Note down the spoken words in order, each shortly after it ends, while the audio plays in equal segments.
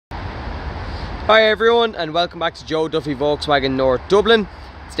Hi everyone, and welcome back to Joe Duffy Volkswagen North Dublin.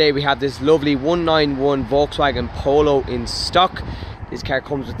 Today we have this lovely 191 Volkswagen Polo in stock. This car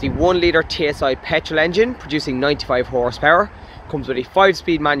comes with the 1 litre TSI petrol engine producing 95 horsepower. Comes with a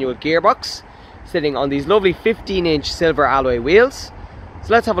 5-speed manual gearbox, sitting on these lovely 15-inch silver alloy wheels.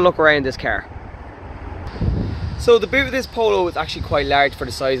 So let's have a look around this car. So the boot of this Polo is actually quite large for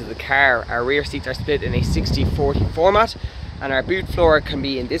the size of the car. Our rear seats are split in a 60-40 format, and our boot floor can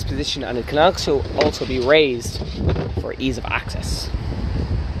be in this position, and it can also be raised for ease of access.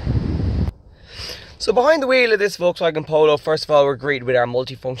 So behind the wheel of this Volkswagen Polo, first of all, we're greeted with our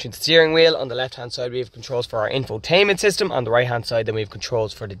multifunction steering wheel. On the left hand side we have controls for our infotainment system. On the right hand side then we have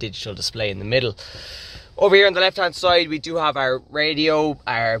controls for the digital display in the middle. Over here on the left hand side we do have our radio,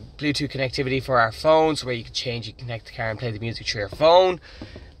 our Bluetooth connectivity for our phones, where you can change, you connect the car and play the music through your phone.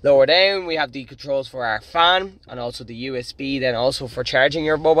 Lower down we have the controls for our fan, and also the USB then also for charging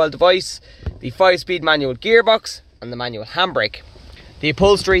your mobile device, the 5-speed manual gearbox and the manual handbrake. The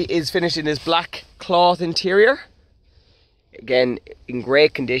upholstery is finished in this black cloth interior. Again, in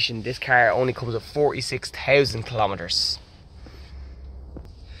great condition. This car only comes with 46,000 kilometers.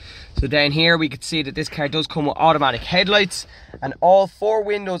 So down here we can see that this car does come with automatic headlights, and all 4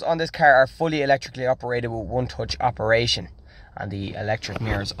 windows on this car are fully electrically operated with one-touch operation. And the electric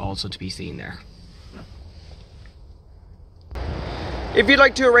mirrors also to be seen there. If you'd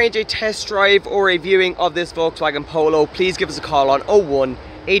like to arrange a test drive or a viewing of this Volkswagen Polo, please give us a call on 01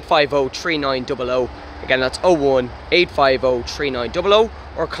 850 3900. Again, that's 01 850 3900,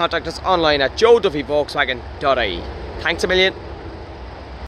 or contact us online at joeduffyvolkswagen.ie. Thanks a million.